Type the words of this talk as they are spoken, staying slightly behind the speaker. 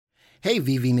Hey,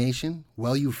 VV Nation.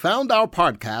 Well, you found our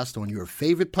podcast on your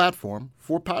favorite platform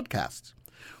for podcasts.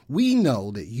 We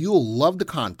know that you'll love the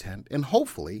content and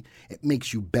hopefully it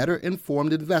makes you better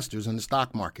informed investors in the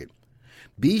stock market.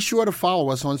 Be sure to follow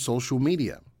us on social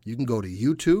media. You can go to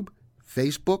YouTube,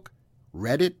 Facebook,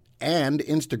 Reddit, and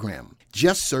Instagram.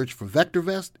 Just search for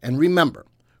VectorVest and remember,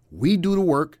 we do the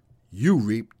work, you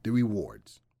reap the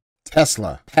rewards.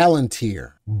 Tesla,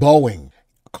 Palantir, Boeing,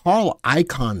 Carl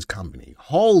Icahn's company.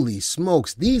 Holy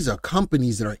smokes, these are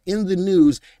companies that are in the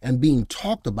news and being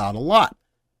talked about a lot.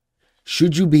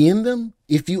 Should you be in them?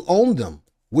 If you own them,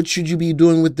 what should you be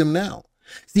doing with them now?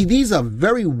 See, these are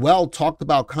very well talked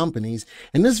about companies,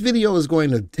 and this video is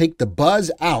going to take the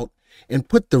buzz out and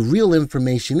put the real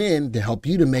information in to help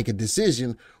you to make a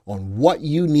decision on what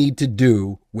you need to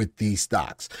do with these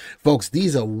stocks. Folks,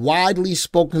 these are widely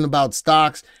spoken about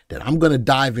stocks that I'm going to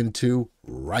dive into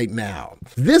right now.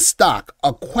 This stock,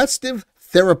 Aquestive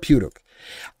Therapeutic.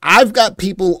 I've got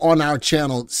people on our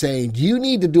channel saying you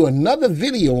need to do another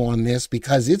video on this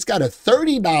because it's got a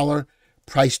 $30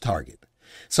 price target.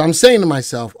 So I'm saying to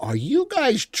myself, are you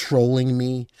guys trolling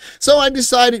me? So I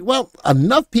decided, well,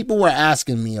 enough people were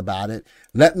asking me about it.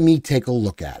 Let me take a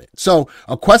look at it. So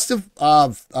Aquestive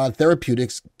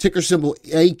Therapeutics, ticker symbol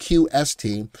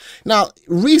AQST. Now,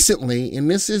 recently,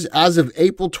 and this is as of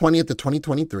April 20th of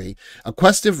 2023,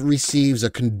 Aquestive receives a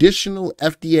conditional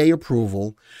FDA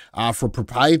approval for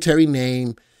proprietary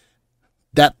name,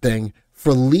 that thing,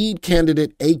 for lead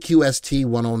candidate AQST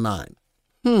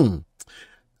 109.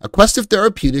 Aquestive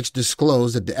Therapeutics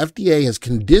disclosed that the FDA has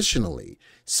conditionally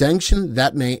sanctioned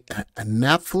that name,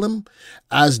 Anaflim,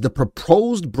 as the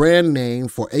proposed brand name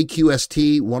for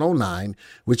AQST 109,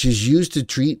 which is used to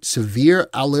treat severe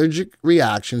allergic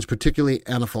reactions, particularly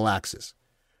anaphylaxis.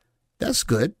 That's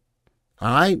good.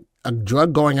 All right. A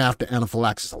drug going after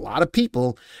anaphylaxis. A lot of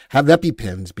people have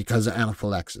EpiPens because of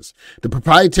anaphylaxis. The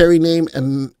proprietary name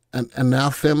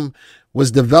Anaflim was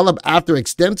developed after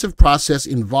extensive process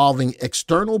involving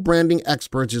external branding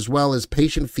experts as well as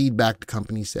patient feedback, the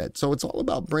company said. So it's all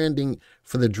about branding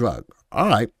for the drug. All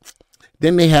right.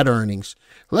 Then they had earnings.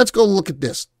 Let's go look at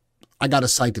this. I got a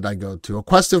site that I go to,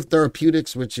 Aquestive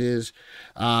Therapeutics, which is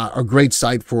a great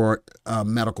site for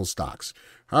medical stocks.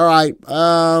 All right.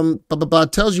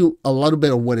 It tells you a little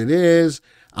bit of what it is.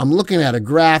 I'm looking at a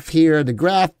graph here. The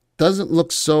graph doesn't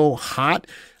look so hot.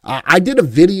 I did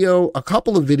a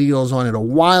couple of videos on it a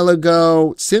while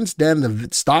ago. Since then, the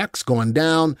stock's gone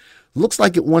down. Looks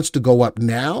like it wants to go up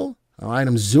now. All right,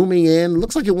 I'm zooming in.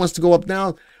 Looks like it wants to go up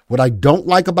now. What I don't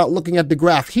like about looking at the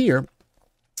graph here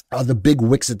are the big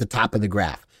wicks at the top of the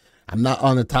graph. I'm not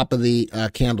on the top of the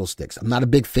candlesticks. I'm not a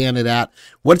big fan of that.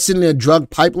 What's in the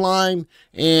drug pipeline?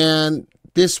 And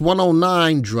this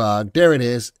 109 drug, there it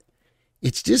is.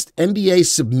 It's just NDA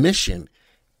submission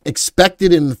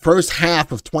expected in the first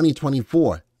half of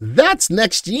 2024. That's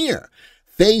next year.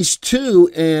 Phase 2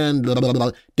 and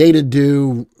data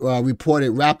due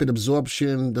reported rapid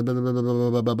absorption. Noted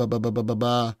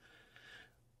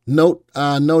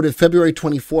February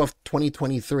 24th,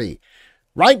 2023.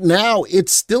 Right now,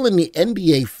 it's still in the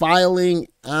NDA filing.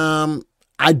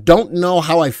 I don't know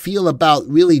how I feel about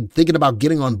really thinking about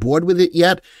getting on board with it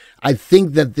yet. I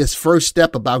think that this first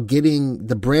step about getting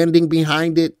the branding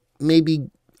behind it maybe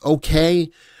okay.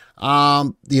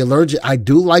 The allergic, I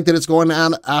do like that it's going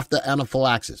on after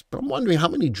anaphylaxis, but I'm wondering how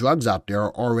many drugs out there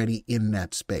are already in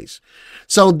that space.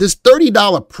 So this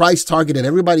 $30 price target that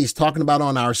everybody's talking about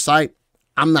on our site,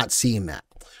 I'm not seeing that.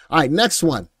 All right, next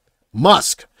one,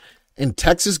 Musk and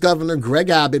Texas Governor Greg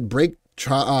Abbott break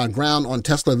ground on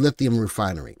Tesla lithium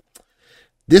refinery.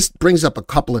 This brings up a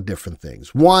couple of different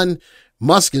things. One,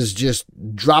 Musk is just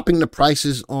dropping the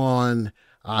prices on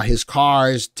his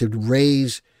cars to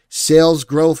raise sales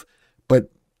growth,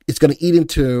 but it's going to eat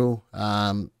into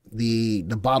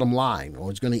the bottom line,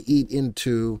 or it's going to eat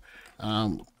into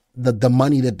the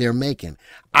money that they're making.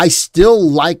 I still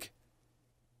like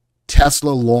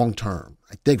Tesla long term.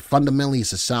 I think fundamentally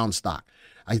it's a sound stock.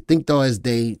 I think though, as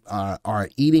they are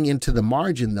eating into the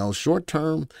margin though, short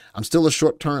term, I'm still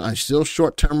short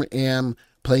term am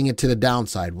playing it to the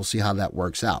downside. We'll see how that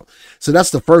works out. So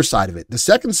that's the first side of it. The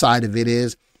second side of it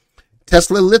is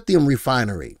Tesla lithium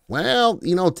refinery. Well,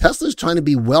 Tesla's trying to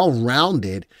be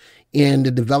well-rounded in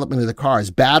the development of the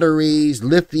cars, batteries,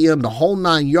 lithium, the whole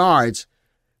 9 yards.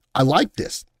 I like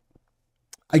this.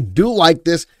 I do like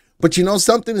this, but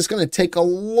something is going to take a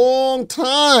long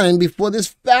time before this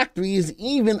factory is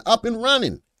even up and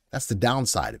running. That's the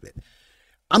downside of it.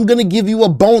 I'm going to give you a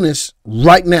bonus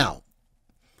right now.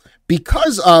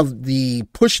 Because of the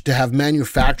push to have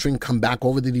manufacturing come back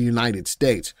over to the United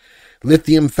States,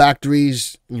 lithium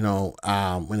factories,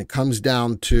 when it comes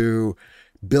down to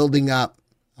building up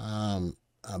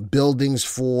buildings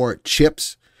for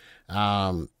chips,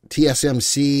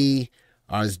 TSMC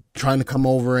is trying to come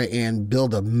over and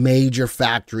build a major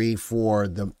factory for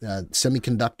the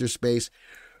semiconductor space.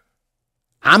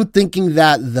 I'm thinking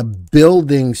that the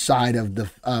building side of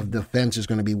the fence is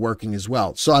going to be working as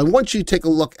well. So I want you to take a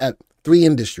look at 3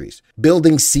 industries: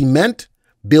 building cement,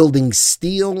 building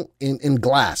steel, and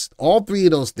glass. All 3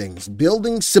 of those things: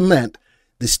 building cement,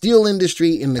 the steel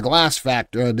industry, and the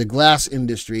glass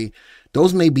industry.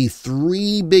 Those may be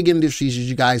 3 big industries that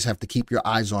you guys have to keep your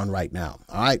eyes on right now.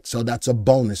 All right. So that's a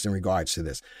bonus in regards to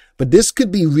this. But this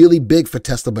could be really big for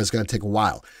Tesla, but it's going to take a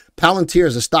while. Palantir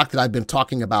is a stock that I've been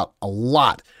talking about a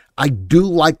lot. I do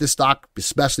like the stock,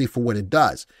 especially for what it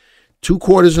does. 2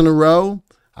 quarters in a row,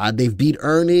 they've beat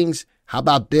earnings. How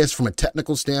about this from a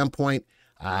technical standpoint?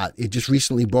 It just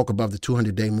recently broke above the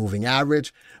 200-day moving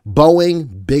average.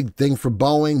 Boeing, big thing for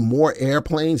Boeing, more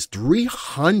airplanes,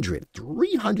 300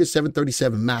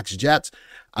 737 MAX jets.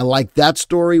 I like that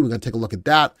story. We're going to take a look at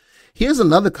that. Here's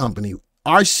another company,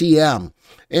 RCM.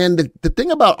 And the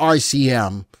thing about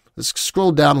RCM, let's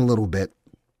scroll down a little bit.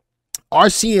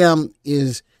 RCM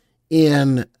is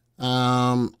in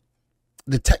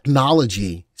the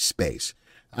technology space.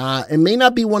 It may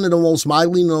not be one of the most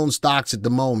widely known stocks at the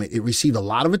moment. It received a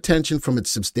lot of attention from its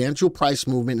substantial price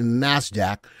movement in the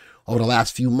NASDAQ over the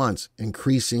last few months,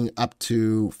 increasing up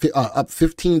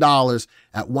 $15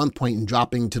 at one point and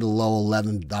dropping to the low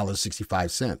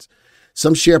 $11.65.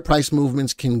 Some share price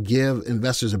movements can give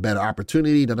investors a better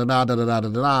opportunity.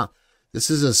 This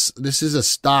is a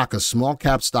stock, a small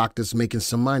cap stock that's making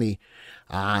some money.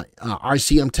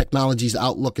 RCM Technologies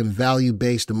outlook and value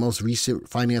based, the most recent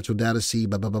financial data see,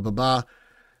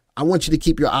 I want you to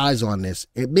keep your eyes on this.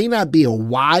 It may not be a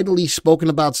widely spoken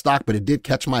about stock, but it did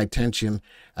catch my attention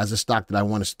as a stock that I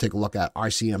want us to take a look at,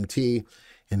 RCMT.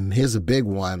 And here's a big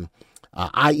one.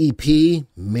 IEP,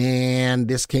 man,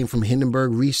 this came from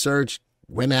Hindenburg Research,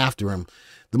 went after him.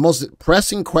 The most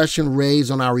pressing question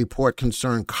raised on our report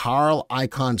concerned Carl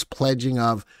Icahn's pledging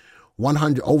of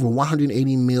over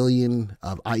 180 million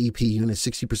of IEP units,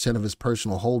 60% of his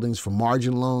personal holdings for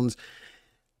margin loans.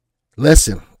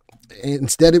 Listen,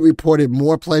 instead it reported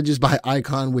more pledges by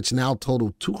Icahn, which now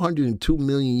total 202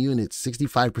 million units,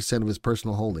 65% of his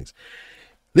personal holdings.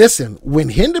 Listen, when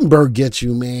Hindenburg gets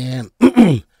you, man,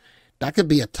 that could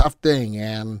be a tough thing.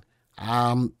 And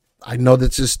I know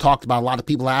that's just talked about. A lot of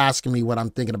people are asking me what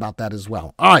I'm thinking about that as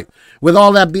well. All right. With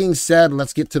all that being said,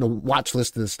 let's get to the watch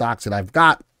list of the stocks that I've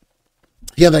got.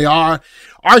 Here they are.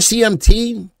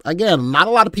 RCMT, again, not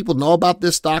a lot of people know about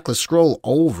this stock. Let's scroll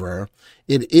over.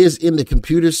 It is in the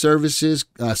computer services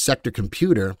sector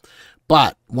computer.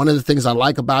 But one of the things I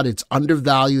like about it, it's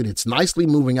undervalued. It's nicely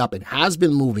moving up. It has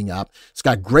been moving up. It's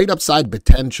got great upside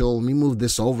potential. Let me move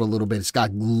this over a little bit. It's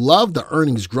got, love the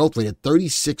earnings growth rate at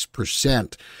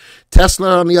 36%.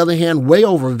 Tesla, on the other hand, way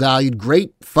overvalued.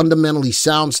 Great, fundamentally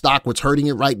sound stock. What's hurting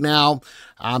it right now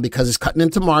because it's cutting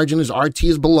into margin. His RT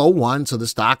is below 1, so the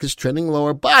stock is trending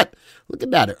lower. But look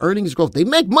at that. Earnings growth. They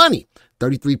make money.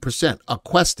 33%.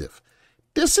 Aquestive.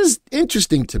 This is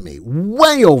interesting to me.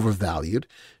 Way overvalued.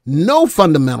 No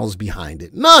fundamentals behind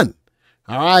it. None.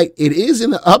 All right. It is in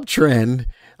the uptrend.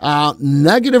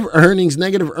 Negative earnings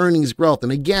growth.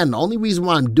 And again, the only reason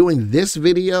why I'm doing this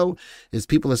video is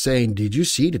people are saying, did you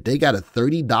see that they got a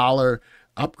 $30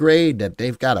 upgrade, that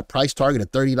they've got a price target of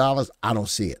 $30? I don't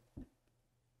see it.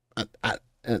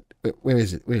 Where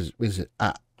is it?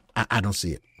 I don't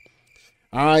see it.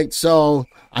 All right, so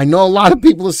I know a lot of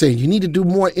people are saying you need to do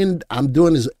more. I'm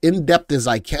doing as in-depth as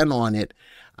I can on it.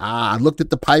 I looked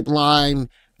at the pipeline,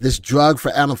 this drug for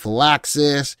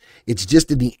anaphylaxis. It's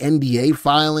just in the NDA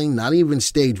filing, not even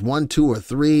stage 1, 2, or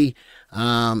 3.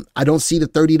 I don't see the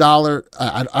 $30.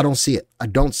 I don't see it. I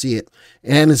don't see it.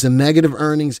 And it's a negative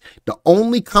earnings. The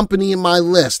only company in my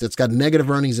list that's got negative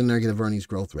earnings and negative earnings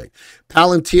growth rate.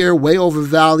 Palantir, way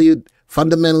overvalued.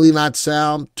 Fundamentally not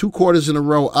sound. 2 quarters in a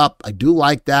row up. I do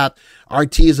like that.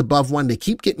 RT is above 1. They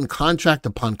keep getting contract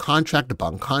upon contract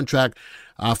upon contract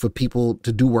for people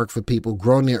to do work for people,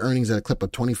 growing their earnings at a clip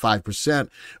of 25%.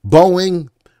 Boeing,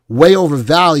 way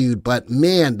overvalued, but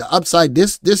man, the upside,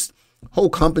 this whole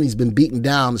company's been beaten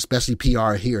down, especially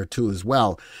PR here too as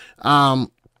well. The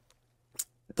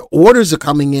orders are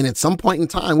coming in at some point in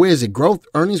time. Where is it?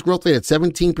 Earnings growth rate at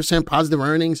 17%, positive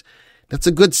earnings. That's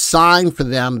a good sign for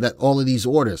them that all of these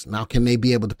orders. Now, can they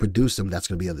be able to produce them? That's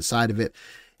going to be the other side of it.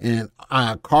 And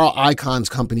Carl Icahn's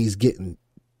company is getting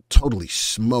totally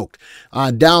smoked.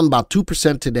 Down about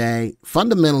 2% today.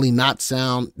 Fundamentally not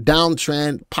sound.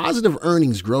 Downtrend. Positive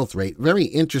earnings growth rate. Very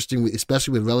interesting,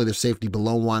 especially with relative safety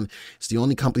below 1. It's the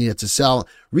only company that's a sell.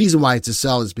 Reason why it's a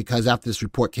sell is because after this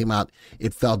report came out,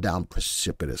 it fell down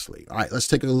precipitously. All right, let's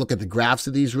take a look at the graphs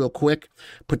of these real quick.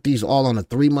 Put these all on a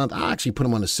 3-month. I actually put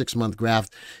them on a 6-month graph.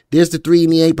 There's the 3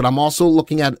 and the 8, but I'm also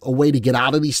looking at a way to get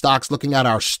out of these stocks, looking at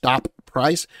our stop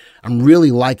price. I'm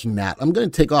really liking that. I'm going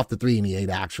to take off the 3 and the 8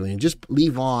 actually and just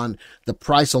leave on the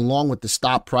price along with the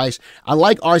stop price. I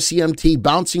like RCMT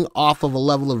bouncing off of a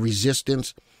level of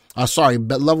resistance.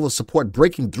 Level of support,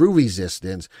 breaking through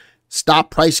resistance.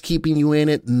 Stop price keeping you in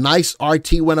it. Nice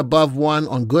RT went above 1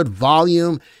 on good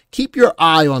volume. Keep your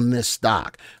eye on this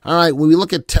stock. All right, when we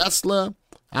look at Tesla,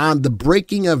 the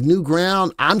breaking of new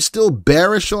ground, I'm still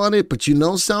bearish on it, but you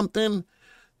know something?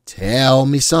 Tell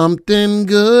me something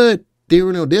good.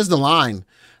 There's the line.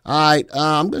 All right,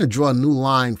 I'm going to draw a new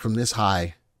line from this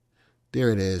high.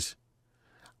 There it is.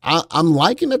 I'm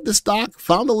liking that the stock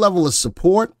found a level of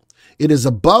support. It is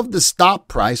above the stop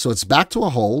price, so it's back to a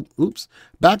hold.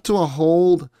 Back to a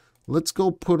hold. Let's go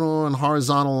put on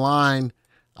horizontal line.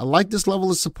 I like this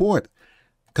level of support.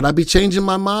 Could I be changing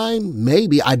my mind?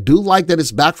 Maybe. I do like that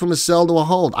it's back from a sell to a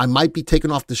hold. I might be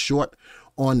taking off the short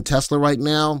on Tesla right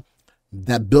now.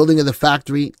 That building of the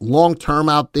factory, long term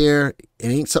out there, it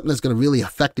ain't something that's going to really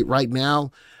affect it right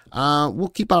now.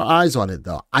 We'll keep our eyes on it,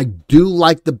 though. I do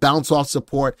like the bounce off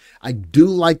support. I do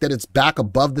like that it's back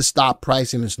above the stop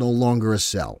price and it's no longer a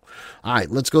sell. All right,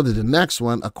 let's go to the next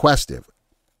one, Aquestive.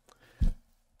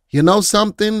 You know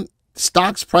something?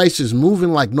 Stock's price is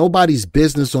moving like nobody's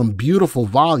business on beautiful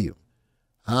volume.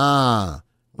 I'm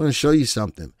going to show you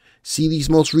something. See these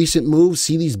most recent moves?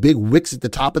 See these big wicks at the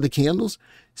top of the candles?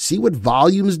 See what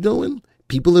volume is doing?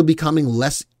 People are becoming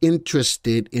less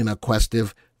interested in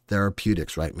Aquestive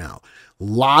Therapeutics right now. A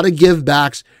lot of give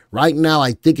backs. Right now,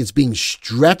 I think it's being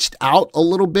stretched out a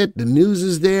little bit. The news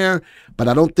is there, but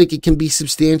I don't think it can be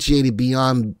substantiated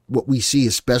beyond what we see,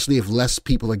 especially if less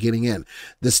people are getting in.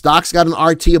 The stock's got an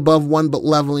RT above 1, but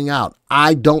leveling out.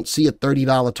 I don't see a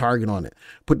 $30 target on it.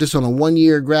 Put this on a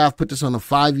 1-year graph, put this on a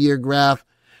 5-year graph.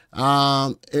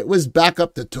 It was back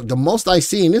up to the most I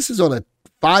see, and this is on a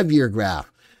 5-year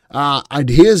graph.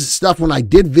 Here's stuff when I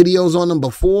did videos on them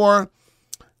before.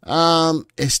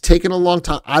 It's taken a long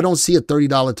time. I don't see a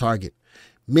 $30 target.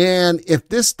 Man, if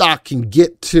this stock can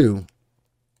get to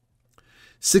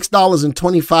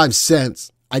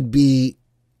 $6.25, I'd be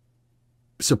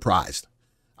surprised.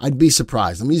 Let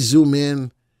me zoom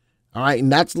in. All right,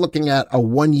 and that's looking at a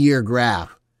 1-year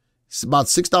graph. It's about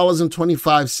 $6.25,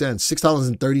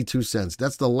 $6.32.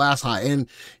 That's the last high. And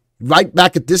right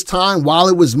back at this time, while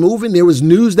it was moving, there was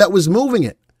news that was moving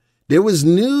it.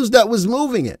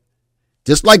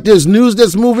 Just like there's news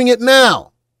that's moving it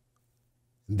now.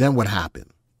 Then what happened?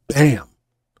 Bam.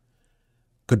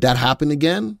 Could that happen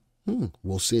again?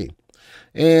 We'll see.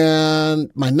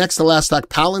 And my next to last stock,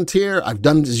 Palantir,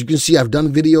 as you can see, I've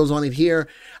done videos on it here.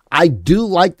 I do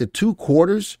like the 2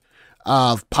 quarters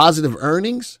of positive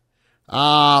earnings.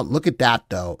 Look at that,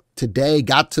 though. Today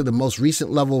got to the most recent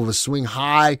level of a swing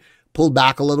high, pulled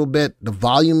back a little bit. The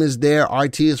volume is there.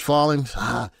 RT is falling.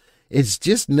 It's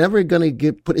just never going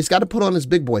to it's got to put on its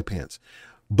big boy pants.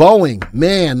 Boeing,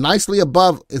 man, nicely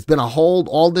above. It's been a hold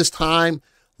all this time,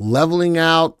 leveling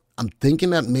out. I'm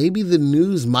thinking that maybe the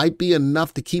news might be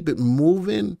enough to keep it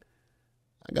moving.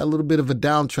 I got a little bit of a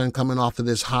downtrend coming off of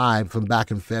this high from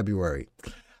back in February.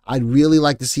 I'd really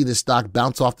like to see this stock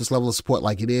bounce off this level of support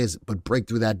like it is, but break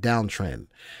through that downtrend.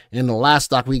 And the last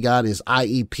stock we got is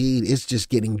IEP. It's just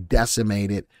getting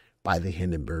decimated by the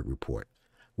Hindenburg report.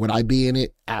 Would I be in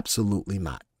it? Absolutely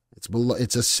not.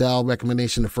 It's a sell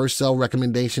recommendation, the first sell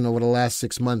recommendation over the last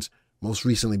 6 months, most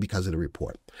recently because of the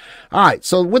report. All right,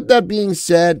 so with that being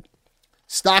said,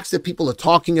 stocks that people are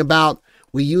talking about,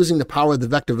 we're using the power of the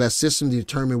VectorVest system to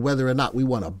determine whether or not we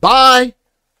want to buy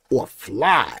or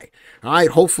fly. All right,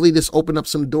 hopefully this opened up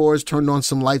some doors, turned on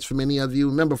some lights for many of you.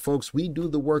 Remember, folks, we do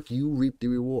the work, you reap the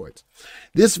rewards.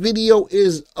 This video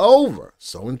is over,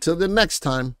 so until the next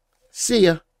time, see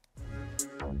ya.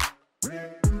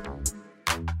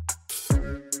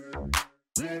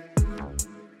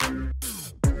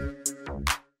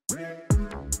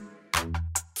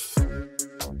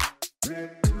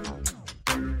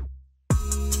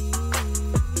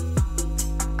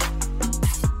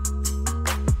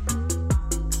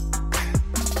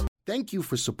 Thank you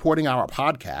for supporting our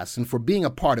podcast and for being a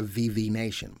part of VV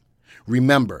Nation.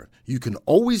 Remember, you can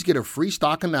always get a free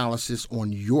stock analysis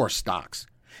on your stocks.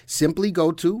 Simply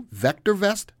go to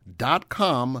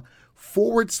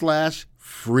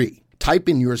VectorVest.com/free. Type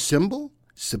in your symbol,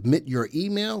 Submit your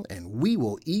email and we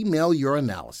will email your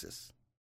analysis.